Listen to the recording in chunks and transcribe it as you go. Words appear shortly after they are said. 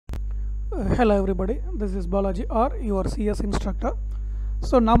Hello everybody, this is Balaji or your CS instructor.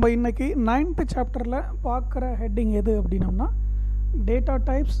 So நம்ம இன்னைக்கு 9th chapterல பார்க்குற heading எது அப்படின்னம்னா data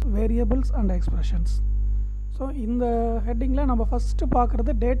types, variables and expressions. So இந்த ஹெட்டிங்கில் நம்ம ஃபஸ்ட்டு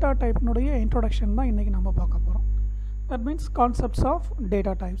பார்க்குறது டேட்டா டைப்னுடைய இன்ட்ரொடக்ஷன் தான் இன்றைக்கி நம்ம பார்க்க போகிறோம். That means concepts of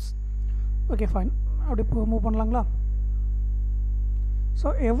data types. Okay fine, அப்படி move பண்ணலாங்களா? So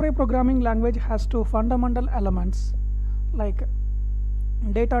every programming language has two fundamental elements like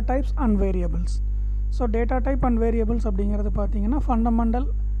data types and variables. So data type and variables அப்படிங்கிறது பார்த்தீங்கன்னா fundamental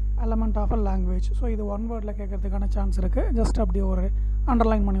element of a language. So இது one வேர்டில் கேட்கறதுக்கான chance இருக்குது. Just அப்படி ஒரு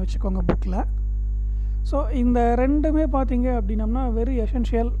underline பண்ணி வச்சுக்கோங்க புக்கில். ஸோ இந்த ரெண்டுமே பார்த்தீங்க அப்படின்னம்னா வெரி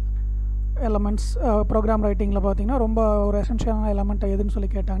எசென்ஷியல் எலமெண்ட்ஸ். ப்ரோக்ராம் ரைட்டிங்கில் பார்த்தீங்கன்னா ரொம்ப ஒரு எசென்ஷியலான எலமெண்ட் எதுன்னு சொல்லி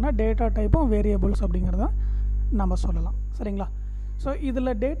கேட்டாங்கன்னா டேட்டா டைப்பும் வேரியபிள்ஸ் அப்படிங்கிறத நம்ம சொல்லலாம். சரிங்களா? ஸோ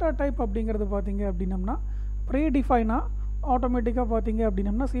இதில் டேட்டா டைப் அப்படிங்கிறது பார்த்தீங்க அப்படின்னம்னா ப்ரீடிஃபைனாக ஆட்டோமேட்டிக்காக பார்த்தீங்க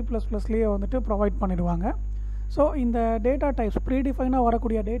அப்படின்னம்னா C++லேயே வந்துட்டு ப்ரொவைட் பண்ணிடுவாங்க. ஸோ இந்த டேட்டா டைப்ஸ் ப்ரீடிஃபைனாக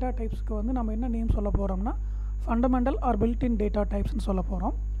வரக்கூடிய டேட்டா டைப்ஸ்க்கு வந்து நம்ம என்ன நேம் சொல்ல போகிறோம்னா ஃபண்டமெண்டல் ஆர் பில்ட்-இன் டேட்டா டைப்ஸ்னு சொல்ல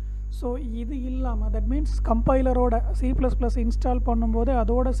போகிறோம். ஸோ இது இல்லாமல் தட் மீன்ஸ் கம்பைலரோட C++ இன்ஸ்டால் பண்ணும்போது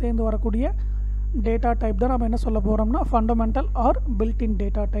அதோடு சேர்ந்து வரக்கூடிய டேட்டா டைப் தான் நம்ம என்ன சொல்ல போகிறோம்னா ஃபண்டமெண்டல் ஆர் பில்ட்-இன்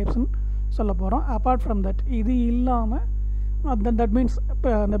டேட்டா டைப்ஸ்னு சொல்ல போகிறோம். அப்பார்ட் ஃப்ரம் தட் இது இல்லாமல் தட் மீன்ஸ்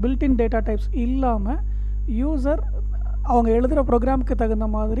இப்போ அந்த பில்ட்-இன் டேட்டா டைப்ஸ் இல்லாமல் யூசர் அவங்க எழுதுகிற ப்ரோக்ராமுக்கு தகுந்த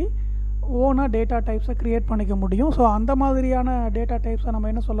மாதிரி ஓனாக டேட்டா டைப்ஸை க்ரியேட் பண்ணிக்க முடியும். ஸோ அந்த மாதிரியான டேட்டா டைப்ஸை நம்ம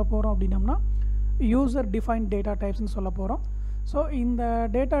என்ன சொல்ல போகிறோம் அப்படின்னம்னா யூசர் டிஃபைன் டேட்டா டைப்ஸ்னு சொல்ல போகிறோம். ஸோ இந்த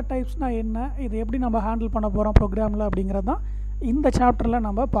டேட்டா டைப்ஸ்னால் என்ன, இது எப்படி நம்ம ஹேண்டில் பண்ண போகிறோம் ப்ரோக்ராமில் அப்படிங்கிறது தான் இந்த சாப்டரில்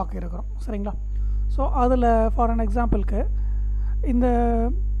நம்ம பார்க்க இருக்கிறோம். சரிங்களா? ஸோ அதில் ஃபார் அன் எக்ஸாம்பிளுக்கு இந்த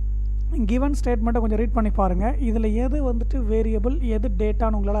கிவன் ஸ்டேட்மெண்ட்டை கொஞ்சம் ரீட் பண்ணி பாருங்கள். இதில் எது வந்துட்டு வேரியபிள் எது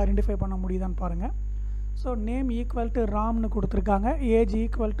டேட்டான்னு உங்களால் ஐடென்டிஃபை பண்ண முடியுதான்னு பாருங்கள். ஸோ நேம் ஈக்குவல் டு ராம்னு கொடுத்துருக்காங்க, ஏஜ்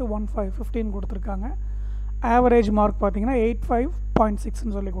ஈக்குவல் டு 15 கொடுத்துருக்காங்க, ஆவரேஜ் மார்க் பார்த்தீங்கன்னா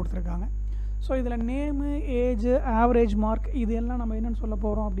 85.6ன்னு சொல்லி கொடுத்துருக்காங்க. ஸோ இதில் நேமு, ஏஜ், ஆவரேஜ் மார்க் இது எல்லாம் நம்ம என்னென்னு சொல்ல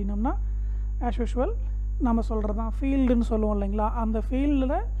போகிறோம் அப்படின்னம்னா ஆஸ் யூஷுவல் நம்ம சொல்கிறது தான் ஃபீல்டுன்னு சொல்லுவோம் இல்லைங்களா? அந்த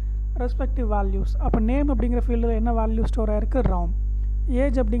ஃபீல்டில் ரெஸ்பெக்டிவ் வேல்யூஸ். அப்போ நேம் அப்படிங்கிற ஃபீல்டில் என்ன வேல்யூ ஸ்டோர் ஆகிருக்கு? ராம்.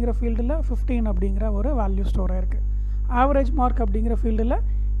 ஏஜ் அப்படிங்கிற ஃபீல்டில் 15 அப்படிங்கிற ஒரு வேல்யூ ஸ்டோர் ஆகிருக்கு. ஆவரேஜ் மார்க் அப்படிங்கிற ஃபீல்டில்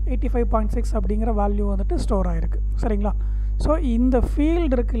 85.6 அப்படிங்கிற வேல்யூ வந்துட்டு ஸ்டோர் ஆகிருக்கு. சரிங்களா? ஸோ இந்த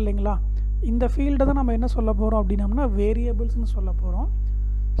ஃபீல்டு இருக்குது இல்லைங்களா, இந்த ஃபீல்டை தான் நம்ம என்ன சொல்ல போகிறோம் அப்படின்னம்னா வேரியபிள்ஸ்னு சொல்ல போகிறோம்.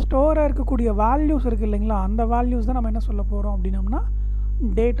 ஸ்டோராக இருக்கக்கூடிய வேல்யூஸ் இருக்குது இல்லைங்களா, அந்த வேல்யூஸ் தான் நம்ம என்ன சொல்ல போகிறோம் அப்படின்னம்னா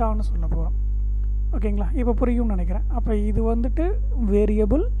டேட்டான்னு சொல்ல போகிறோம். ஓகேங்களா? இப்போ புரியும்னு நினைக்கிறேன். அப்போ இது வந்துட்டு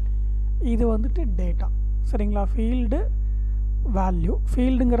வேரியபிள், இது வந்துட்டு டேட்டா. சரிங்களா? Field, value.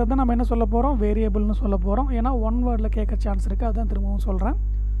 ஃபீல்டுங்கிறத நம்ம என்ன சொல்ல போகிறோம்? வேரியபிள்னு சொல்ல போகிறோம். ஏன்னா ஒன் வேர்டில் கேட்க சான்ஸ் இருக்குது, அதுதான் திரும்பவும் சொல்கிறேன்.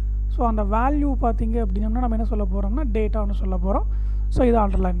 ஸோ அந்த வேல்யூ பார்த்தீங்க அப்படின்னம்னா நம்ம என்ன சொல்ல போகிறோம்னா டேட்டான்னு சொல்ல போகிறோம். ஸோ இதை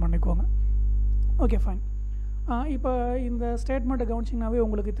அண்டர்லைன் பண்ணிக்கோங்க. Okay fine. இப்போ இந்த ஸ்டேட்மெண்ட்டை கவனிச்சிங்கனாவே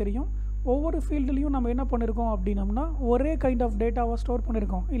உங்களுக்கு தெரியும், ஒவ்வொரு ஃபீல்டுலேயும் நம்ம என்ன பண்ணியிருக்கோம் அப்படின்னம்னா ஒரே கைண்ட் ஆஃப் டேட்டாவை ஸ்டோர்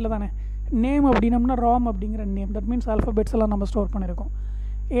பண்ணியிருக்கோம் இல்லை தானே? நேம் அப்படின்னம்னா ராம் அப்படிங்கிற நேம், தட் மீன்ஸ் ஆல்ஃபபெட்ஸ் எல்லாம் நம்ம ஸ்டோர் பண்ணியிருக்கோம்.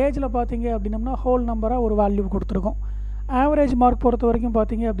 ஏஜில் பார்த்தீங்க அப்படின்னம்னா ஹோல் நம்பராக ஒரு வேல்யூ கொடுத்துருக்கோம். ஆவரேஜ் மார்க் பொறுத்த வரைக்கும்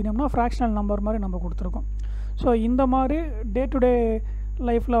பார்த்தீங்க அப்படின்னம்னா ஃப்ராக்ஷனல் நம்பர் மாதிரி நம்ம கொடுத்துருக்கோம். ஸோ இந்த மாதிரி டே டு டே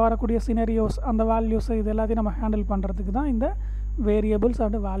லைஃப்பில் வரக்கூடிய சினரியோஸ், அந்த வேல்யூஸ் இது எல்லாத்தையும் நம்ம ஹேண்டில் பண்ணுறதுக்கு தான் இந்த வேரியபிள்ஸ்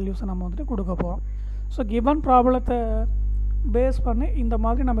அண்ட் வேல்யூஸை நம்ம வந்துட்டு கொடுக்க போகிறோம். ஸோ கிவன் ப்ராப்ளத்தை பேஸ் பண்ணி இந்த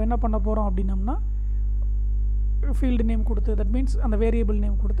மாதிரி நம்ம என்ன பண்ண போகிறோம் அப்படின்னம்னா ஃபீல்டு நேம் கொடுத்து, தட் மீன்ஸ் அந்த வேரியபிள்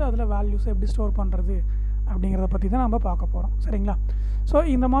நேம் கொடுத்து அதில் வேல்யூஸை எப்படி ஸ்டோர் பண்ணுறது அப்படிங்கிறத பற்றி தான் நம்ம பார்க்க போகிறோம். சரிங்களா? ஸோ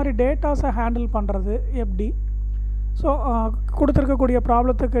இந்த மாதிரி டேட்டாஸை ஹேண்டில் பண்ணுறது எப்படி, ஸோ கொடுத்துருக்கக்கூடிய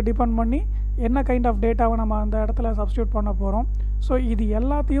ப்ராப்ளத்துக்கு டிபெண்ட் பண்ணி என்ன கைண்ட் ஆஃப் டேட்டாவை நம்ம அந்த இடத்துல சப்ஸ்டியூட் பண்ண போகிறோம். ஸோ இது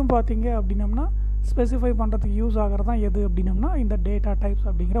எல்லாத்தையும் பார்த்தீங்க அப்படின்னம்னா ஸ்பெசிஃபை பண்ணுறதுக்கு யூஸ் ஆகிறது தான் எது அப்படின்னம்னா இந்த டேட்டா டைப்ஸ்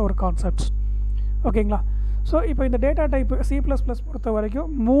அப்படிங்கிற ஒரு கான்செப்ட்ஸ். ஓகேங்களா? ஸோ இப்போ இந்த டேட்டா டைப் C++ பொறுத்த வரைக்கும்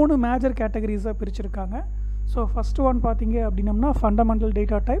 3 மேஜர் கேட்டகரிஸாக பிரிச்சுருக்காங்க. ஸோ ஃபஸ்ட்டு ஒன் பார்த்தீங்க அப்படின்னம்னா fundamental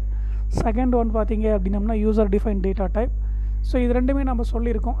data type, second one பார்த்தீங்க அப்படின்னம்னா user define data type. So இது ரெண்டுமே நம்ம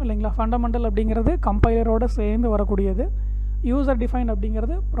சொல்லியிருக்கோம் இல்லைங்களா? ஃபண்டமெண்டல் அப்படிங்கிறது கம்பைலரோடு சேர்ந்து வரக்கூடியது, யூசர் டிஃபைன்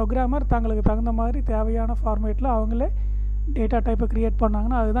அப்படிங்கிறது ப்ரோக்ராமர் தங்களுக்கு தகுந்த மாதிரி தேவையான ஃபார்மேட்டில் அவங்களே டேட்டா டைப்பை க்ரியேட்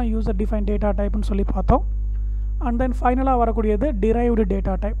பண்ணாங்கன்னா அதுதான் யூசர் டிஃபைன் டேட்டா டைப்னு சொல்லி பார்த்தோம். அண்ட் தென் ஃபைனலாக வரக்கூடியது derived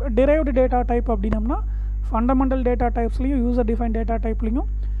data type. Derived data type அப்படின்னம்னா fundamental data டைப்ஸ்லையும் user define data டைப்லையும்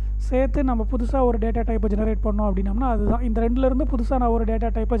சேர்த்து நம்ம புதுசாக ஒரு டேட்டா டைப்பை ஜெனரேட் பண்ணோம் அப்படின்னம்னா அதுதான். இந்த ரெண்டுலேருந்து புதுசாக நான் ஒரு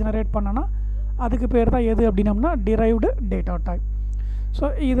டேட்டா டைப்பை ஜெனரேட் பண்ணேன்னா அதுக்கு பேர் தான் எது அப்படின்னம்னா டிரைவ்டு டேட்டா டைப். ஸோ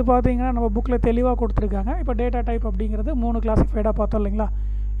இது பார்த்தீங்கன்னா நம்ம புக்கில் தெளிவாக கொடுத்துருக்காங்க. இப்போ டேட்டா டைப் அப்படிங்கிறது 3 கிளாஸிஃபைடாக பார்த்தோம் இல்லைங்களா?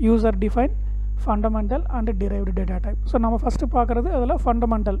 User define, fundamental and derived data type. So நம்ம ஃபஸ்ட்டு பார்க்குறது அதில்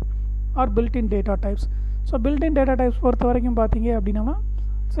fundamental R built-in data types. So built-in data types பொறுத்த வரைக்கும் பார்த்தீங்க அப்படின்னா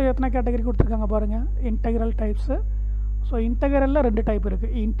ஸோ எத்தனை கேட்டகரி கொடுத்துருக்காங்க பாருங்கள், இன்டெக்ரல் டைப்ஸு. ஸோ இன்டெக்ரலில் 2 டைப்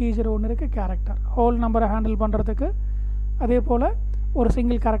இருக்குது, இன்டீஜர் ஒன்று இருக்குது, கேரக்டர். ஹோல் நம்பரை ஹேண்டில் பண்ணுறதுக்கு, அதே போல் ஒரு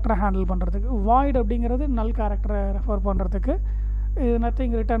சிங்கிள் கேரக்டரை ஹேண்டில் பண்ணுறதுக்கு. வாய்ட் அப்படிங்கிறது நல் கேரக்டரை ரெஃபர் பண்ணுறதுக்கு, இது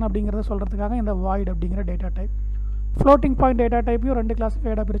நத்திங் ரிட்டர்ன் அப்படிங்கிறத சொல்கிறதுக்காக இந்த வாய்ட் அப்படிங்கிற data type. Floating point data டைப்பையும் 2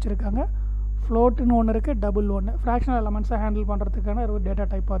 கிளாஸிஃபைடாக பிரிச்சிருக்காங்க. ஃப்ளோட்டுன்னு ஒன்று இருக்குது, டபுள் ஒன்று. ஃப்ராக்ஷனல் எலமெண்ட்ஸை ஹேண்டில் பண்ணுறதுக்கான ஒரு டேட்டா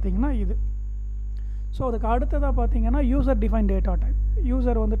டைப் பார்த்திங்கன்னா இது. ஸோ அதுக்கு அடுத்ததாக பார்த்திங்கன்னா user define data type.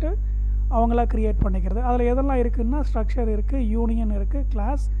 User வந்துட்டு அவங்களா க்ரியேட் பண்ணிக்கிறது. அதில் எதெல்லாம் இருக்குதுன்னா ஸ்ட்ரக்சர் இருக்குது, யூனியன் இருக்குது,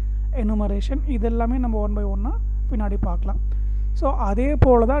 கிளாஸ், எனுமரேஷன், இது எல்லாமே நம்ம 1 by 1 பின்னாடி பார்க்கலாம். ஸோ அதே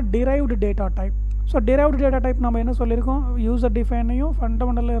போல் தான் derived data type. So derived data type நம்ம என்ன சொல்லியிருக்கோம், யூசர் டிஃபைனையும்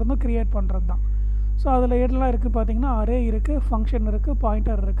ஃபண்டமெண்டலில் இருந்தும் க்ரியேட் பண்ணுறது தான். ஸோ அதில் எதெல்லாம் இருக்குது பார்த்திங்கன்னா அரே இருக்குது, ஃபங்க்ஷன் இருக்குது,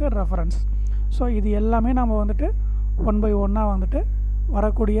 பாயிண்டர் இருக்குது, ரெஃபரன்ஸ். ஸோ இது எல்லாமே நம்ம வந்துட்டு 1 by 1 வந்துட்டு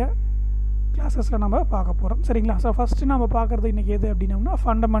வரக்கூடிய கிளாஸஸில் நம்ம பார்க்க போகிறோம். சரிங்களா? ஸோ ஃபஸ்ட்டு நம்ம பார்க்குறது இன்றைக்கி எது அப்படின்னோம்னா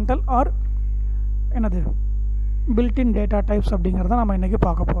ஃபண்டமெண்டல் ஆர் என்னது பில்டின் டேட்டா டைப்ஸ் அப்படிங்கிறத நம்ம இன்றைக்கி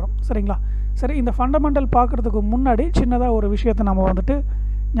பார்க்க போகிறோம். சரிங்களா? சரி, இந்த ஃபண்டமெண்டல் பார்க்குறதுக்கு முன்னாடி சின்னதாக ஒரு விஷயத்தை நம்ம வந்துட்டு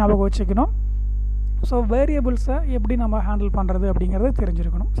ஞாபகம் வச்சுக்கணும். ஸோ வேரியபிள்ஸை எப்படி நம்ம ஹேண்டில் பண்ணுறது அப்படிங்கிறது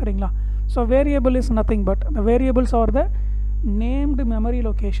தெரிஞ்சிருக்கணும். சரிங்களா? So variable is nothing but the variables are the named memory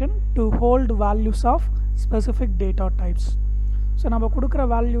location to hold values of specific data types. So நம்ம கொடுக்குற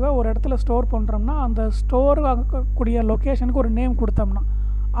வேல்யூவை ஒரு இடத்துல ஸ்டோர் பண்ணுறோம்னா அந்த ஸ்டோர் ஆகக்கூடிய லொக்கேஷனுக்கு ஒரு நேம் கொடுத்தோம்னா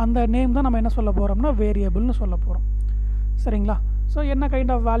அந்த நேம் தான் நம்ம என்ன சொல்ல போகிறோம்னா வேரியபிள்னு சொல்ல போகிறோம். சரிங்களா? ஸோ என்ன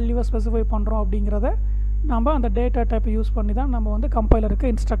கைண்ட் ஆஃப் வேல்யூவை ஸ்பெசிஃபை பண்ணுறோம் அப்படிங்கிறத நம்ம அந்த டேட்டா டைப்பை யூஸ் பண்ணி தான் நம்ம வந்து கம்பைலருக்கு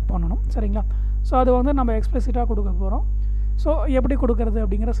இன்ஸ்ட்ரக்ட் பண்ணணும். சரிங்களா? ஸோ அது வந்து நம்ம எக்ஸ்பிளிசிட்டாக கொடுக்க போகிறோம். ஸோ எப்படி கொடுக்குறது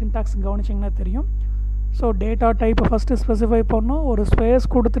அப்படிங்கிற சின்டாக்ஸ் கவனிச்சிங்கன்னா தெரியும். ஸோ டேட்டா டைப்பை ஃபஸ்ட்டு ஸ்பெசிஃபை பண்ணணும், ஒரு ஸ்பேஸ்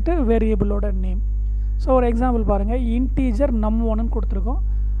கொடுத்துட்டு வேரியபிளோட நேம். ஸோ ஒரு எக்ஸாம்பிள் பாருங்கள், இன்டீஜர் num1ன்னு கொடுத்துருக்கோம்.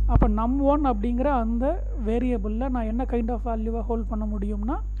 அப்போ num1 அப்படிங்கிற அந்த வேரியபிளில் நான் என்ன கைண்ட் ஆஃப் வேல்யூவை ஹோல்ட் பண்ண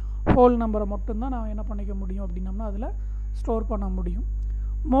முடியும்னா ஹோல் நம்பரை மட்டும்தான் நான் என்ன பண்ணிக்க முடியும் அப்படின்னம்னா அதில் ஸ்டோர் பண்ண முடியும்.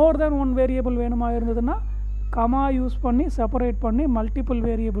 மோர் தென் 1 வேரியபிள் வேணுமா இருந்ததுன்னா கமா யூஸ் பண்ணி செப்பரேட் பண்ணி மல்டிபிள்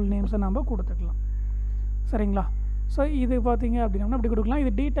வேரியபிள் நேம்ஸை நம்ம கொடுத்துக்கலாம். சரிங்களா? ஸோ இது பார்த்திங்க அப்படின்னா இப்படி கொடுக்கலாம்.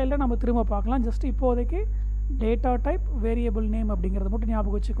 இது டீட்டெயிலாக நம்ம திரும்ப பார்க்கலாம். ஜஸ்ட் இப்போதைக்கு டேட்டா டைப் வேரியபிள் நேம் அப்படிங்கிறத மட்டும்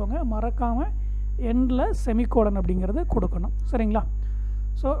ஞாபகம் வச்சுக்கோங்க. மறக்காமல் எண்டில் செமிகோலன் அப்படிங்கிறது கொடுக்கணும். சரிங்களா?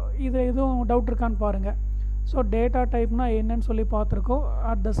 ஸோ இது எதுவும் டவுட் இருக்கான்னு பாருங்கள். ஸோ டேட்டா டைப்னா என்னன்னு சொல்லி பார்த்துருக்கோம்.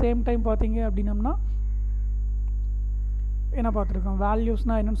 அட் த சேம் டைம் பார்த்தீங்க அப்படின்னம்னா என்ன பார்த்துருக்கோம்,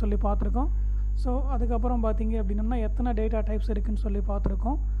 வேல்யூஸ்னால் என்னென்னு சொல்லி பார்த்துருக்கோம். ஸோ அதுக்கப்புறம் பார்த்தீங்க அப்படின்னம்னா எத்தனை டேட்டா டைப்ஸ் இருக்குதுன்னு சொல்லி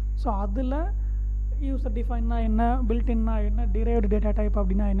பார்த்துருக்கோம். ஸோ அதில் யூசர் டிஃபைன்னா என்ன, பில்டின்னா என்ன, டிரைவ்டு டேட்டா டைப்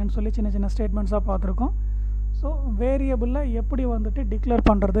அப்படின்னா என்னென்னு சொல்லி சின்ன சின்ன ஸ்டேட்மெண்ட்ஸாக பார்த்துருக்கோம். ஸோ வேரியபிளில் எப்படி வந்துட்டு டிக்ளேர்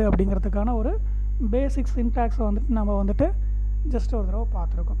பண்ணுறது அப்படிங்கிறதுக்கான ஒரு பேசிக் சின்டாக்ஸை வந்துட்டு நம்ம வந்துட்டு ஜஸ்ட் ஒரு தடவை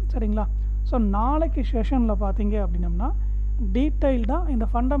பார்த்துருக்கோம். சரிங்களா? ஸோ நாளைக்கு செஷனில் பார்த்தீங்க அப்படின்னம்னா டீட்டெயில்டாக இந்த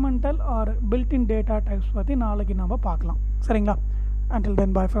fundamental R built-in data types பற்றி நாளைக்கு நம்ம பார்க்கலாம். சரிங்களா? Until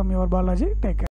then, bye from your Balaji. Take care.